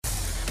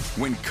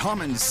When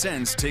common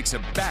sense takes a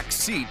back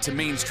seat to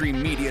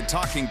mainstream media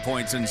talking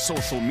points and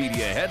social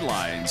media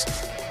headlines,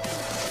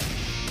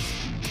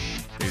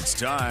 it's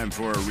time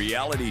for a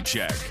reality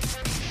check.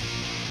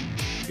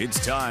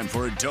 It's time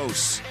for a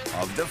dose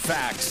of the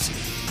facts.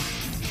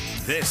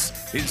 This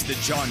is the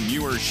John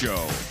Muir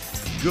Show.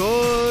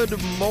 Good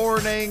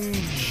morning,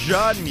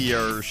 John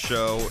Muir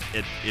Show.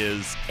 It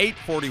is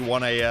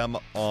 8:41 a.m.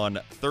 on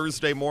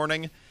Thursday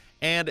morning,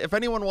 and if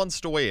anyone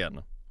wants to weigh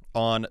in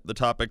on the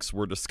topics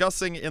we're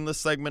discussing in this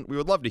segment, we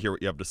would love to hear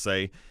what you have to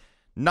say.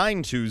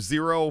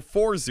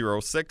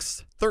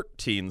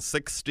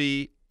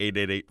 920-406-1360,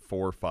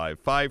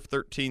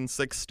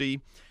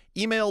 888-455-1360.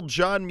 Email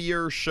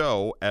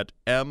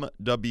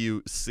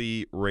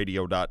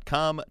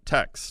johnmuirshow@mwcradio.com.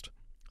 Text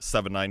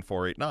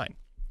 79489.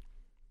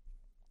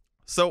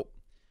 So,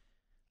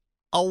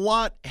 a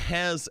lot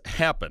has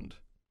happened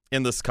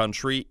in this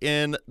country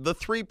in the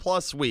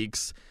 3+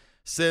 weeks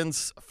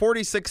since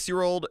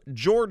 46-year-old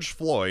George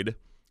Floyd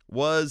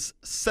was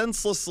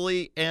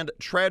senselessly and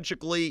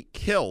tragically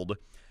killed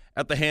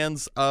at the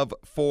hands of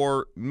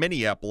 4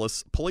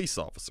 Minneapolis police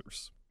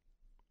officers.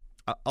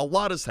 A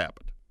lot has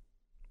happened.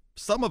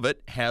 Some of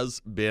it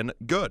has been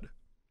good.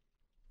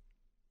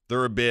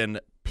 There have been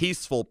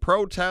peaceful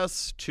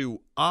protests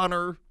to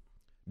honor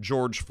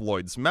George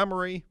Floyd's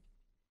memory.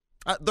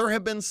 There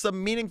have been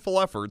some meaningful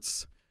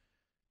efforts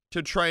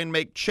to try and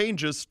make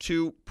changes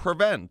to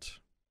prevent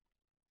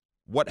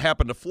what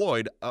happened to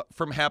Floyd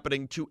from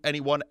happening to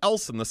anyone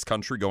else in this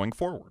country going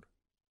forward.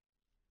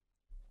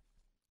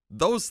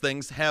 Those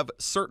things have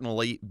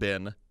certainly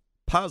been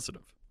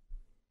positive.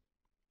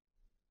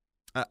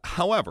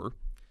 However,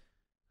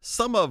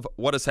 some of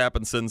what has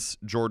happened since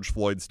George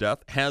Floyd's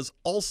death has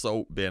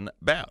also been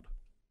bad.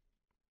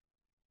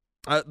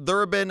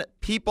 There have been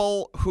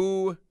people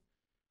who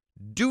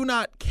do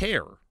not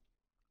care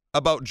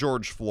about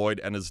George Floyd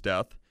and his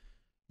death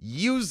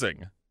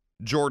using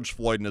George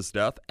Floyd and his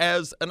death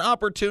as an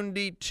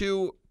opportunity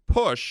to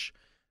push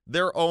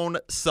their own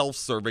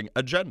self-serving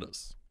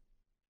agendas.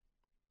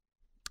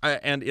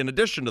 And in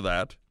addition to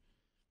that,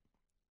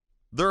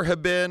 there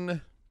have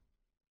been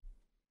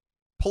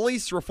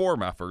police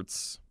reform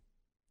efforts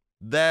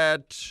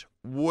that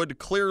would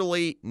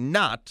clearly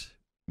not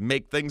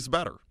make things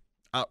better.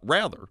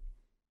 Rather,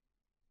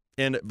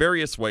 in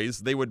various ways,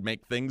 they would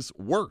make things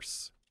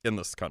worse in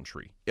this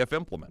country if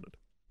implemented.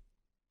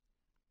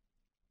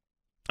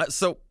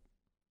 So,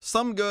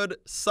 some good,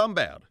 some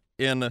bad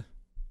in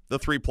the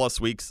 3+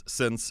 weeks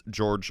since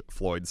George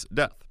Floyd's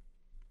death.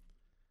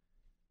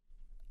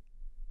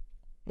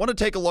 Want to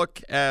take a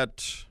look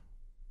at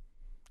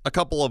a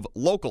couple of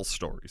local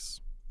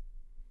stories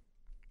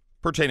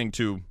pertaining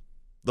to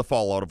the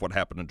fallout of what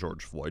happened to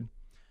George Floyd.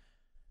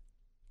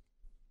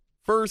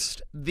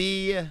 First,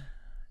 the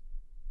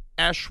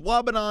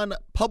Ashwaubenon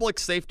Public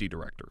Safety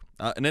Director,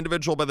 an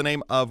individual by the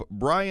name of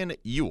Brian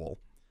Ewell,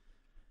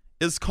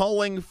 is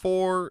calling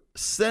for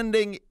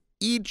sending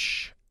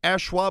each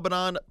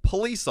Ashwaubenon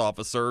police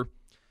officer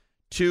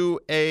to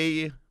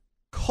a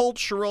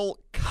cultural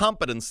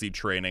competency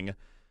training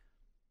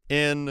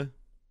in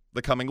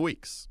the coming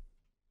weeks.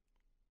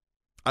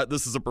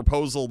 This is a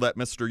proposal that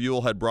Mr.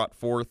 Ewell had brought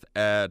forth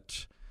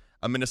at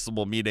a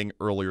municipal meeting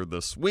earlier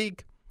this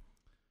week,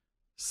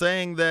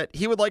 saying that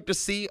he would like to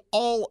see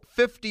all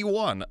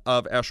 51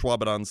 of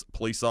Ashwaubenon's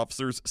police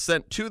officers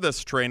sent to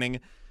this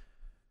training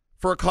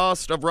for a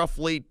cost of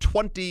roughly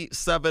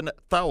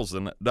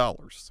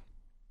 $27,000.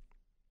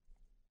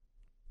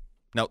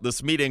 Now,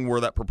 this meeting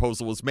where that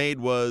proposal was made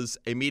was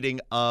a meeting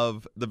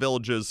of the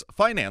village's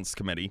finance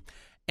committee,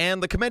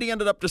 and the committee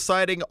ended up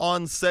deciding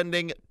on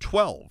sending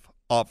 12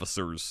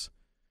 officers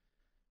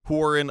who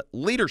are in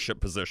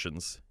leadership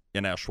positions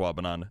in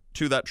Ashwaubenon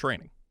to that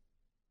training.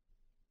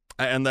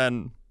 And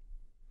then,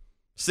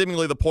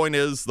 seemingly the point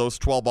is, those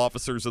 12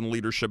 officers in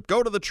leadership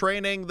go to the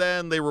training,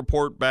 then they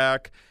report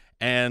back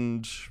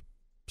and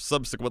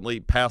subsequently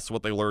pass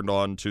what they learned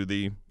on to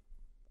the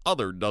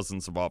other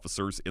dozens of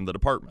officers in the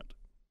department.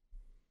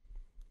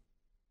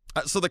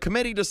 So the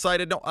committee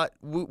decided, no,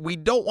 we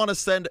don't want to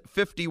send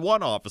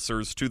 51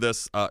 officers to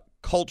this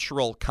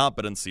cultural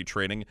competency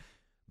training,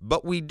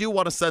 but we do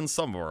want to send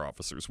some of our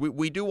officers.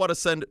 We do want to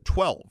send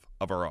 12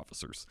 of our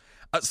officers.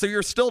 So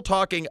you're still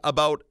talking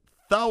about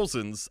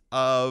thousands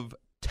of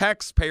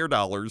taxpayer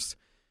dollars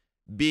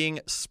being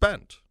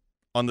spent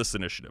on this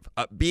initiative,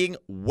 being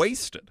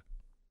wasted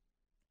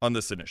on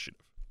this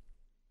initiative.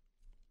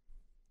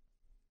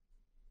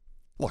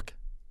 Look,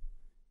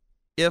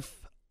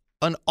 if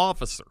an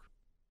officer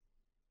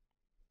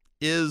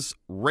is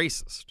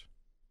racist,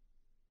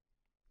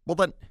 well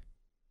then,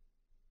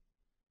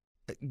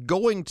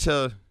 going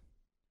to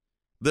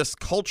this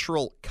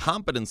cultural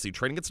competency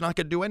training, it's not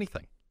going to do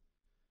anything.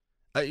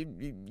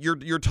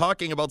 You're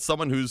talking about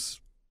someone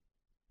who's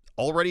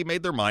already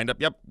made their mind up.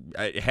 Yep,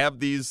 I have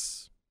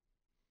these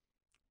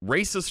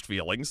racist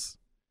feelings.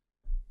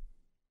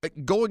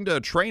 Going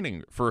to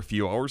training for a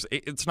few hours,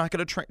 it's not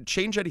going to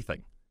change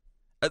anything.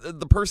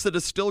 The person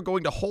is still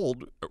going to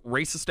hold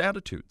racist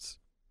attitudes.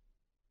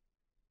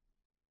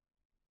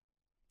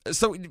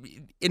 So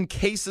in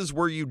cases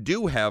where you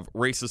do have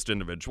racist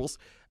individuals,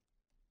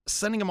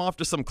 sending them off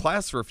to some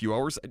class for a few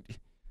hours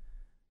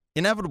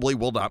inevitably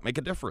will not make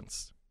a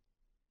difference.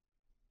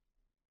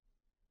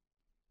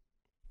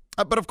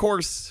 But of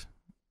course,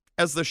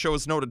 as the show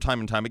has noted time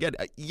and time again,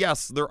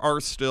 yes, there are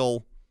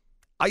still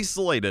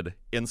isolated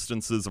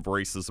instances of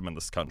racism in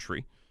this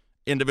country,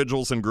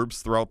 individuals and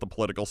groups throughout the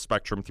political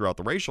spectrum, throughout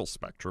the racial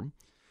spectrum.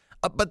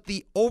 But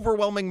the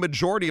overwhelming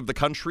majority of the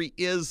country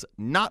is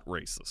not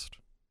racist,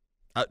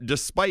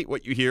 despite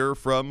what you hear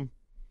from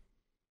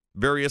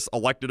various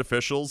elected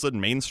officials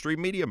and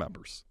mainstream media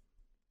members.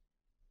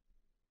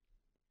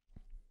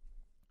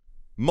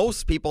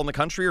 Most people in the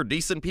country are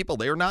decent people.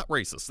 They are not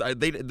racist.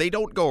 They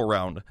don't go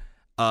around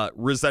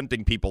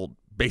resenting people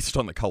based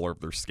on the color of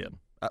their skin.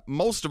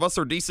 Most of us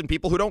are decent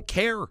people who don't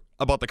care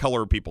about the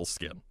color of people's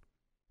skin.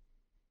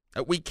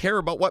 We care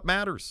about what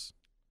matters.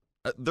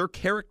 Their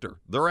character,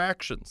 their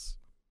actions,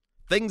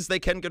 things they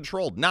can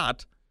control,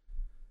 not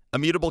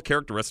immutable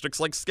characteristics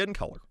like skin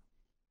color.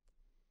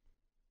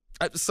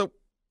 So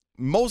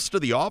most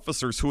of the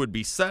officers who would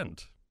be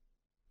sent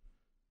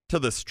to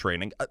this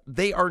training,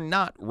 they are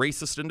not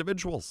racist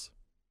individuals.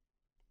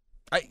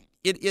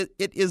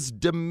 It is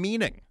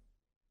demeaning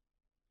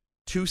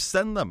to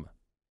send them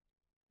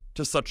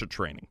to such a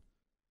training.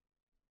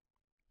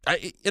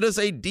 It is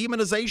a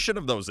demonization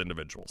of those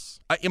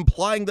individuals,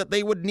 implying that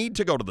they would need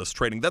to go to this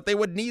training, that they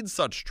would need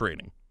such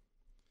training.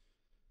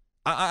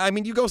 I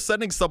mean, you go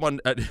sending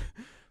someone,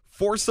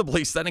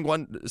 forcibly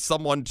sending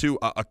someone to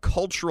a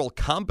cultural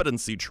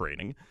competency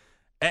training,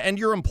 and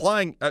you're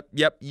implying,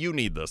 yep, you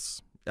need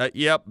this.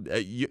 You're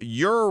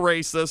a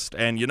racist,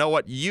 and you know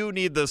what? You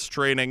need this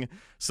training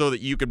so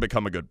that you can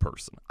become a good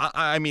person.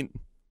 I mean,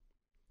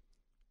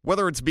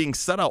 whether it's being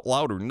said out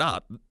loud or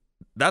not,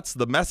 that's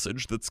the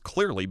message that's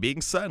clearly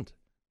being sent.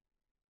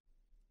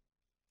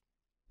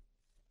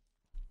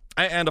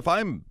 And if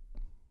I'm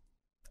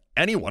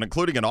anyone,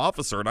 including an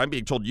officer, and I'm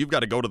being told you've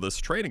got to go to this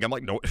training, I'm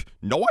like,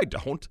 no, I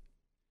don't.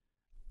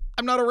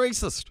 I'm not a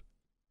racist.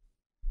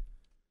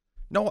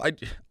 No,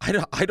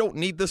 I don't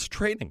need this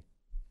training.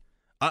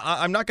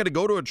 I'm not going to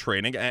go to a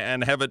training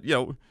and have it,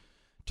 to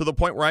the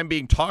point where I'm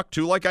being talked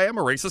to like I am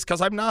a racist,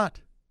 because I'm not.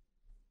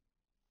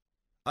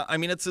 I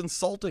mean, it's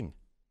insulting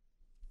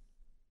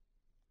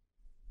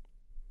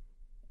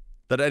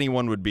that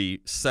anyone would be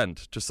sent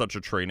to such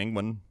a training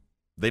when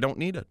they don't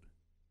need it.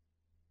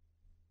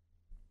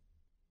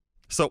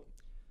 So,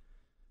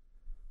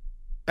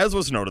 as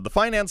was noted, the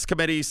Finance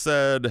Committee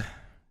said,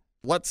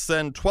 let's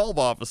send 12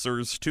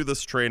 officers to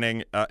this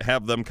training,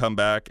 have them come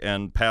back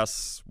and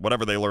pass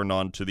whatever they learned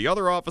on to the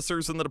other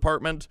officers in the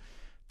department.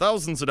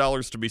 Thousands of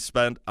dollars to be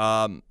spent.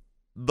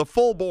 The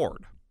full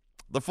board,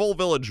 the full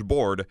village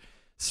board,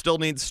 still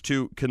needs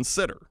to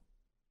consider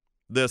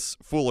this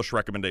foolish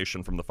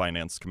recommendation from the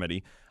Finance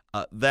Committee.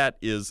 That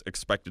is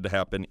expected to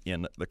happen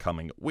in the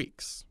coming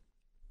weeks.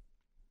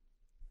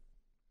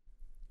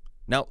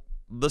 Now,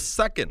 the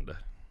second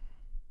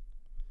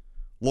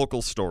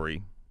local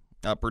story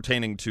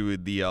pertaining to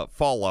the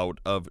fallout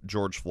of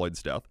George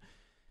Floyd's death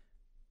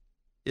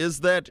is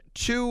that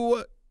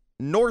two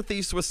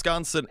Northeast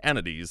Wisconsin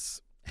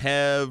entities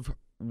have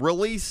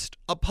released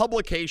a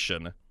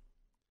publication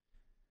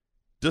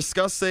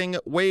discussing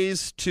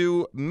ways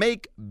to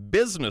make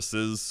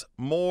businesses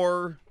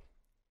more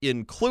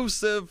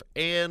inclusive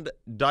and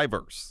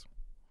diverse.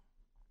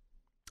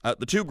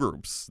 The two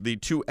groups, the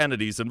two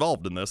entities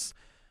involved in this,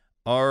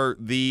 are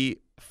the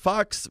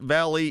Fox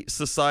Valley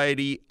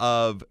Society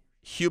of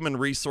Human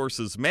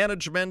Resources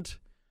Management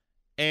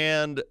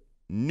and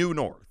New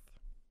North.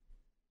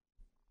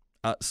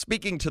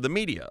 Speaking to the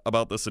media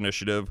about this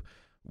initiative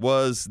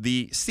was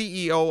the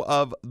CEO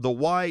of the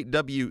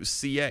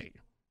YWCA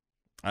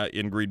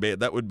in Green Bay.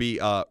 That would be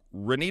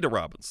Renita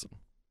Robinson.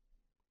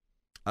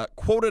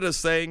 Quoted as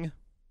saying,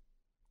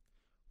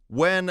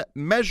 "When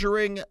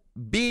measuring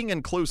being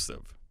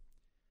inclusive,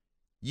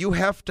 you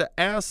have to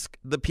ask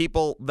the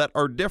people that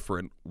are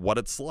different what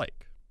it's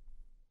like."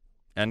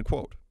 End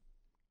quote.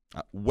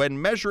 When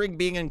measuring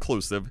being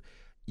inclusive,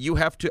 you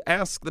have to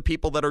ask the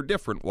people that are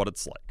different what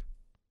it's like.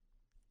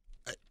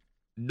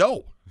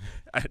 No,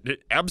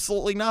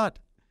 absolutely not.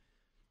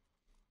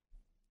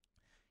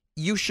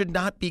 You should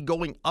not be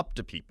going up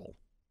to people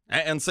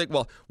and saying,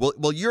 well,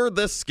 you're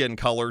this skin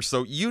color,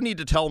 so you need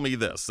to tell me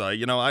this.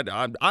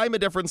 I'm a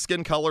different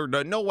skin color.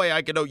 No way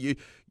I can know you.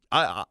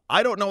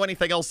 I don't know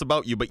anything else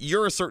about you, but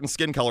you're a certain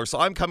skin color, so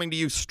I'm coming to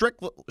you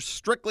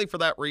strictly for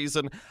that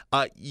reason.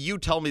 You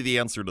tell me the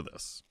answer to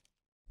this.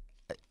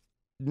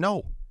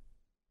 No.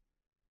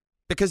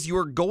 Because you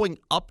are going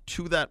up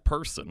to that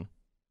person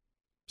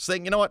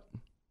saying, you know what?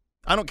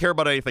 I don't care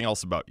about anything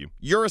else about you.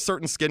 You're a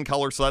certain skin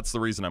color, so that's the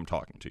reason I'm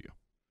talking to you.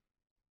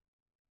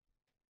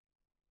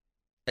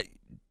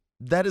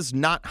 That is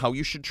not how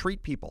you should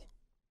treat people.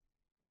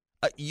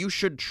 You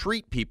should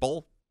treat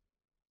people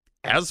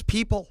as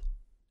people,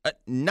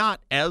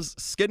 not as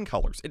skin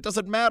colors. It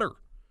doesn't matter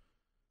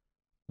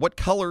what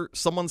color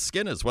someone's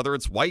skin is, whether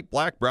it's white,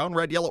 black, brown,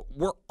 red, yellow.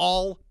 We're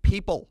all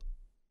people.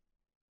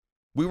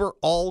 We were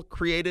all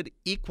created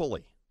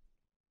equally.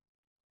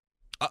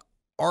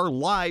 Our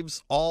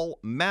lives all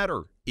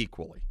matter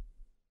equally.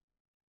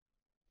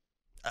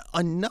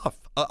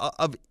 Enough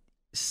of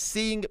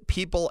seeing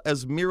people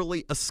as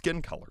merely a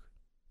skin color.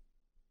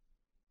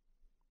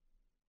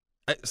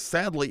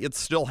 Sadly, it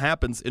still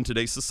happens in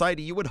today's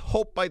society. You would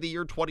hope by the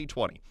year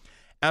 2020,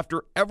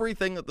 after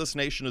everything that this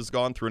nation has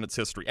gone through in its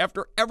history,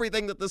 after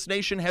everything that this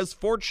nation has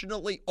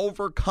fortunately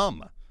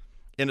overcome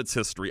in its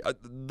history,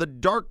 the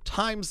dark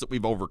times that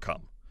we've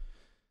overcome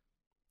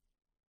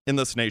in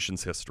this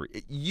nation's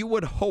history, you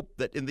would hope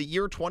that in the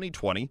year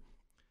 2020,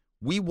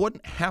 we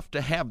wouldn't have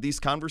to have these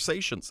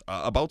conversations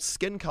about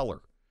skin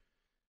color.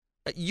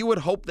 You would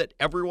hope that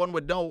everyone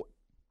would know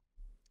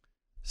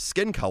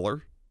skin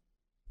color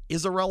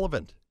is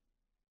irrelevant.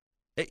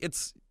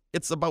 It's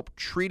about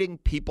treating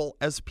people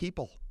as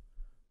people.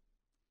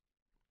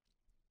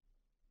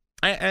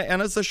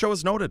 And as the show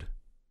has noted,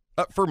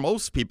 for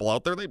most people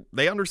out there,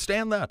 they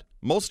understand that.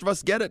 Most of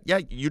us get it. Yeah,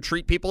 you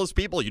treat people as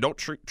people. You don't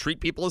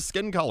treat people as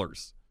skin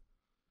colors.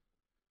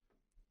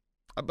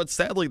 But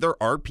sadly,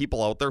 there are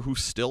people out there who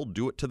still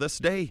do it to this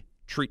day,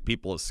 treat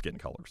people as skin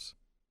colors.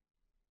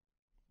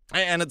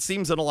 And it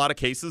seems in a lot of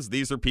cases,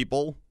 these are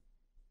people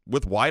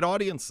with wide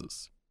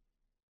audiences.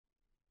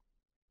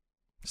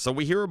 So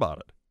we hear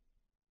about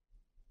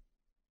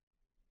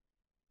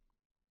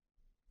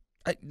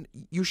it.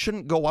 You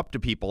shouldn't go up to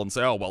people and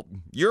say, oh, well,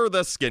 you're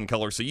this skin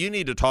color, so you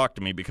need to talk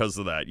to me because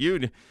of that.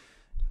 You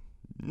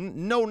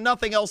know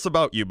nothing else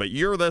about you, but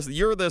you're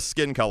this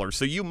skin color,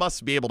 so you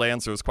must be able to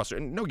answer this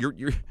question. No,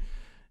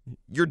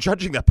 you're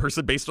judging that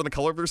person based on the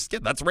color of their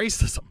skin. That's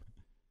racism.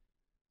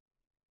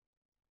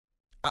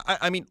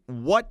 I mean,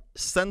 what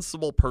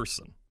sensible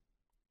person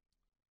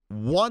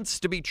wants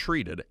to be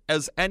treated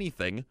as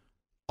anything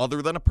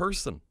other than a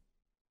person?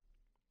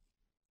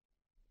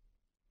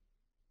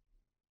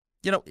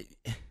 You know,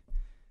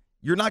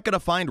 you're not going to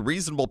find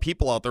reasonable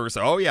people out there who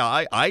say, oh,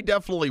 yeah, I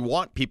definitely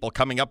want people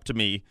coming up to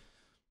me,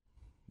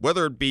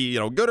 whether it be,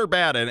 good or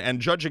bad,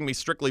 and judging me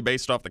strictly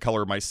based off the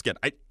color of my skin.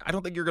 I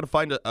don't think you're going to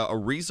find a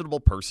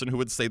reasonable person who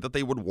would say that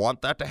they would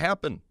want that to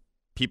happen.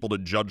 People to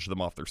judge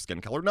them off their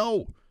skin color.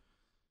 No.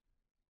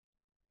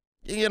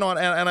 And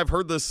I've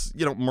heard this,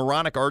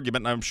 moronic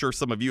argument, and I'm sure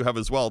some of you have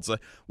as well. It's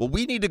well,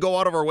 we need to go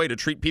out of our way to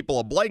treat people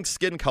a blank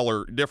skin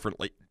color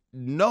differently.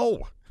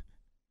 No.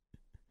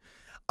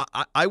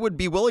 I would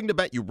be willing to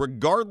bet you,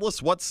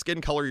 regardless what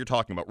skin color you're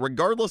talking about,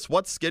 regardless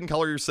what skin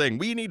color you're saying,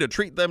 we need to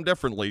treat them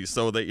differently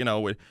so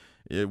that,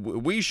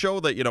 we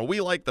show that,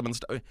 we like them and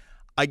stuff.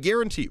 I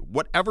guarantee you,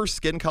 whatever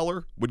skin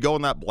color would go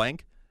in that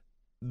blank,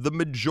 the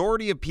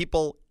majority of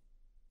people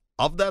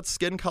of that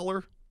skin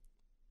color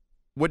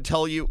would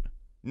tell you,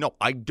 no,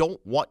 I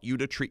don't want you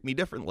to treat me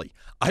differently.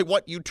 I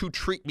want you to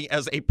treat me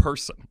as a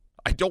person.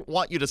 I don't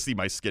want you to see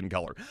my skin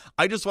color.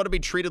 I just want to be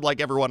treated like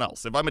everyone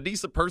else. If I'm a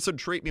decent person,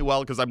 treat me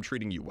well because I'm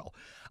treating you well.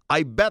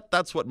 I bet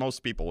that's what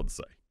most people would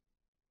say.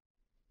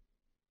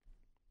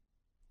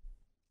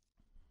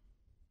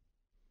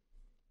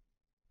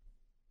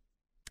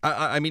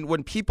 I mean,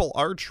 when people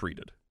are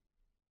treated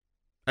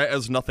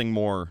as nothing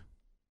more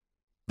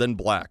than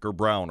black or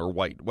brown or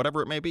white,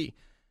 whatever it may be,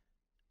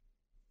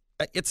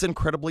 it's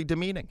incredibly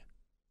demeaning.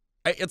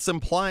 It's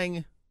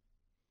implying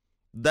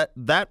that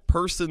that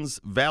person's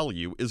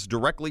value is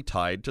directly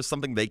tied to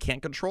something they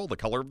can't control, the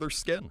color of their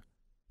skin.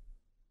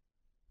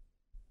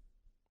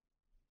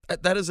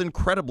 That is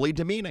incredibly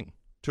demeaning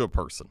to a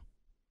person.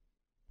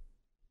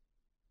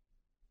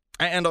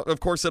 And, of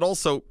course, it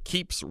also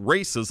keeps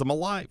racism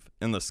alive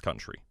in this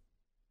country.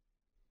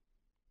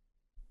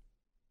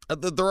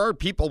 There are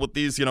people with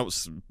these,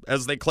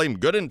 as they claim,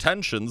 good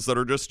intentions that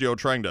are just,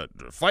 trying to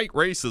fight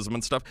racism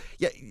and stuff.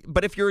 Yeah,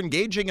 but if you're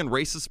engaging in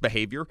racist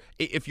behavior,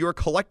 if you're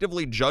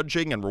collectively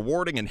judging and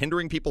rewarding and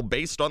hindering people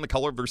based on the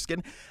color of their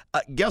skin,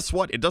 guess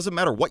what? It doesn't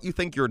matter what you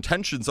think your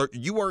intentions are.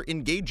 You are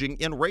engaging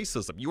in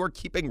racism. You are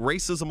keeping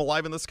racism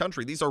alive in this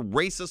country. These are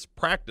racist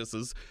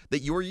practices that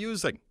you are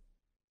using.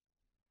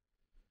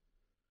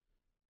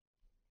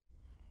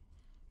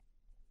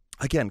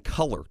 Again,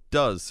 color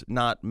does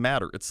not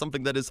matter. It's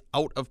something that is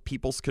out of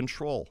people's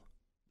control.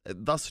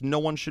 Thus, no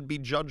one should be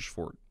judged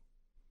for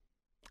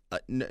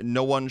it.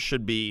 No one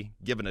should be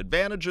given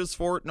advantages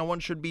for it. No one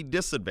should be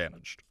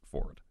disadvantaged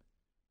for it.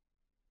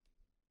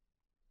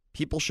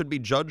 People should be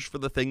judged for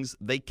the things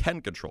they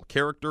can control,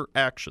 character,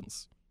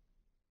 actions.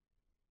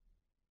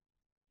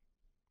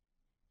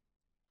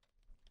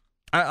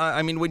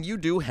 I mean, when you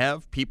do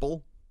have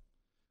people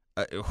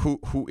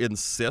who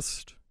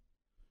insist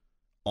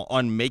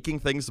on making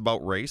things about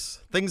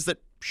race, things that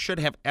should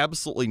have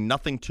absolutely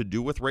nothing to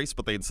do with race,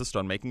 but they insist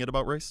on making it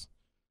about race.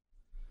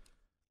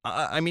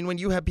 I mean, when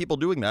you have people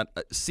doing that,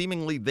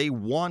 seemingly they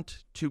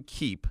want to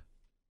keep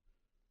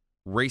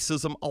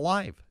racism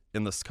alive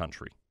in this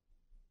country.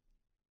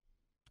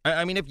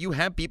 I mean, if you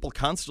have people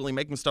constantly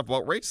making stuff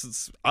about race,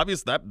 it's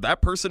obvious that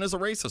that person is a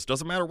racist.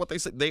 Doesn't matter what they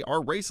say. They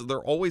are racist. They're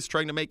always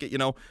trying to make it,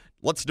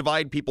 let's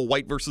divide people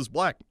white versus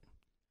black.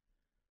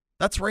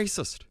 That's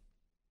racist.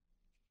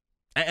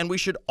 And we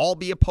should all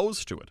be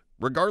opposed to it,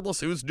 regardless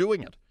who's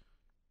doing it.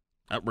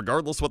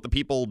 regardless what the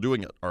people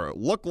doing it or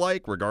look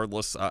like,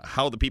 regardless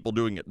how the people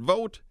doing it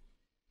vote.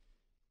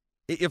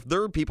 If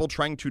there are people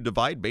trying to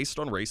divide based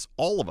on race,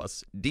 all of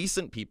us,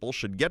 decent people,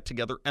 should get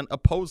together and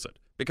oppose it,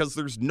 because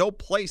there's no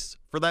place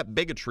for that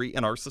bigotry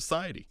in our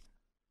society.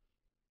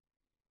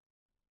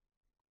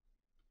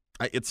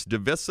 It's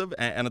divisive,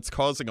 and it's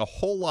causing a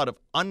whole lot of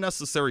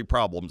unnecessary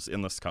problems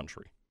in this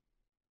country.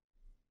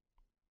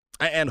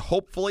 And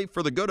hopefully,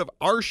 for the good of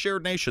our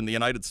shared nation, the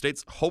United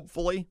States,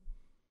 hopefully,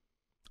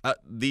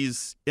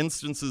 these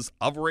instances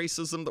of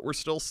racism that we're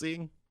still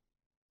seeing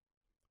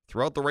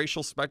throughout the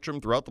racial spectrum,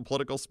 throughout the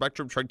political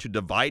spectrum, trying to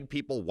divide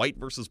people, white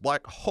versus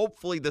black,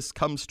 hopefully this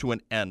comes to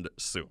an end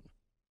soon.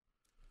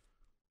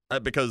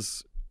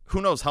 Because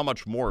who knows how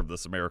much more of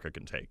this America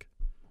can take.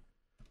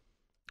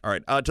 All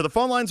right, to the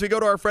phone lines we go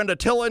to our friend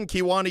Attila in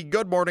Kewanee.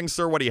 Good morning,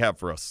 sir. What do you have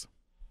for us?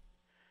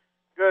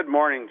 Good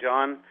morning,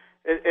 John.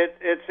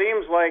 It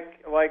seems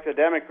like the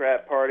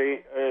Democrat Party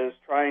is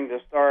trying to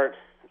start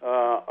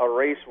a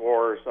race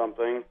war or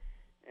something,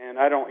 and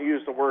I don't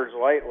use the words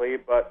lightly,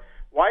 but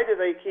why do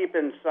they keep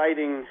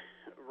inciting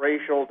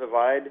racial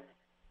divide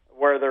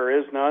where there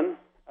is none?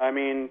 I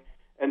mean,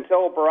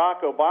 until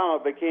Barack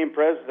Obama became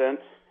president,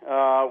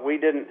 we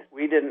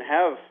didn't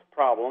have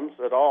problems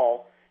at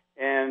all,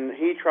 and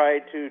he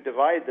tried to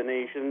divide the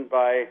nation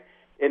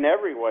in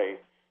every way.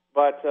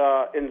 But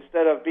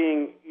instead of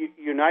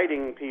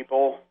uniting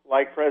people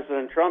like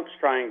President Trump's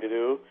trying to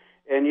do,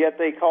 and yet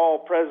they call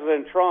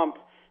President Trump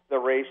the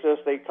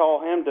racist, they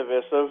call him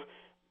divisive,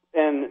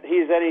 and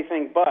he's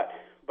anything but.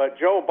 But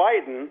Joe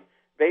Biden,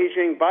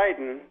 Beijing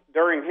Biden,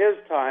 during his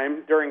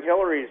time, during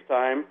Hillary's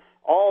time,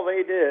 all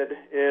they did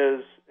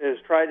is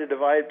try to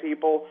divide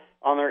people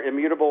on their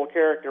immutable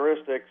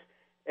characteristics,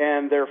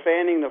 and they're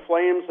fanning the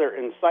flames, they're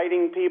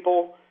inciting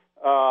people,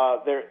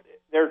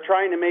 they're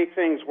trying to make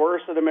things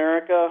worse in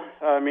America.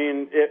 I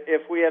mean,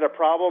 if we had a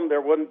problem,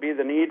 there wouldn't be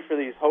the need for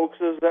these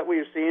hoaxes that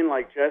we've seen,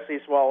 like Jesse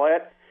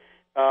Smollett.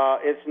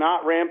 It's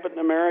not rampant in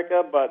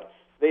America, but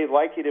they'd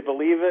like you to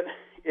believe it.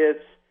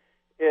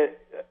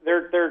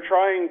 They're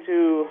trying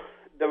to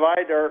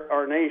divide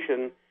our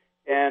nation,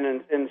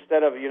 and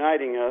instead of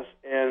uniting us,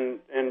 and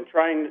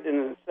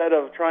instead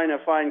of trying to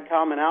find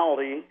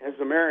commonality as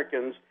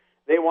Americans,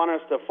 they want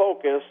us to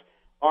focus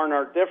on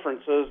our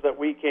differences that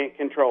we can't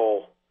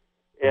control.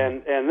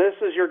 And this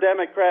is your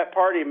Democrat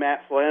Party,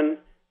 Matt Flynn.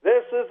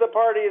 This is the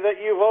party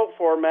that you vote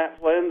for, Matt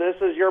Flynn. This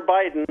is your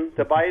Biden,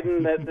 the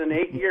Biden that in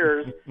 8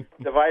 years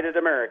divided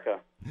America.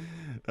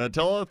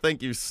 Attila,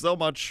 thank you so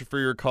much for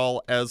your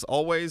call, as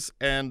always.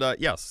 And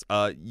yes,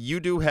 you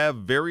do have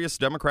various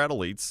Democrat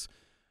elites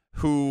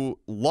who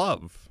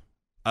love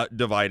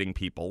dividing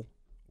people,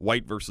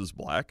 white versus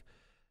black,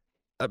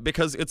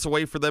 because it's a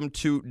way for them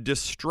to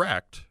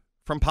distract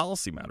from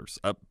policy matters.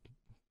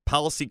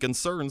 Policy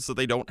concerns that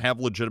they don't have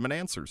legitimate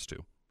answers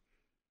to.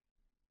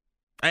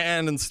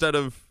 And instead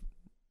of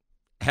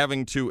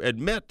having to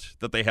admit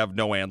that they have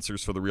no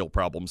answers for the real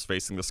problems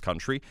facing this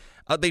country,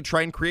 they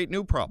try and create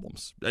new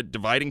problems,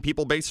 dividing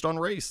people based on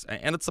race.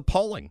 And it's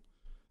appalling,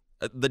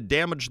 the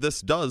damage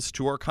this does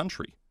to our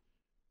country,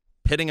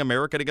 pitting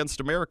American against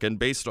American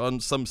based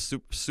on some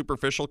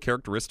superficial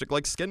characteristic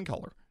like skin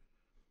color.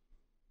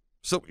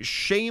 So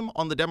shame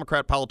on the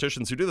Democrat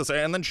politicians who do this,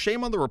 and then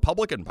shame on the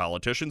Republican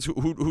politicians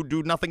who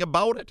do nothing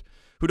about it,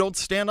 who don't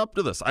stand up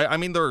to this. I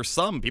mean, there are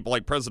some people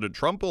like President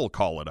Trump who will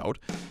call it out,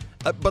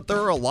 but there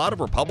are a lot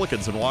of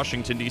Republicans in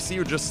Washington, D.C.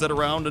 who just sit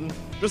around and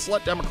just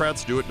let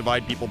Democrats do it,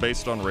 divide people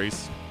based on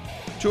race,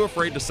 too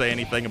afraid to say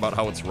anything about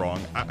how it's wrong.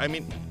 I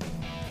mean,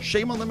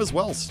 shame on them as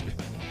well.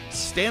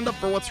 Stand up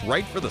for what's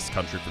right for this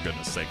country, for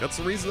goodness sake. That's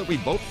the reason that we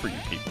vote for you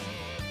people.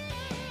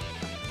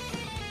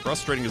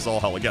 Frustrating as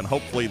all hell. Again,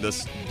 hopefully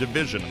this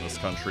division in this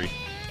country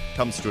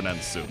comes to an end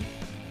soon.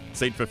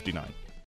 It's 8:59.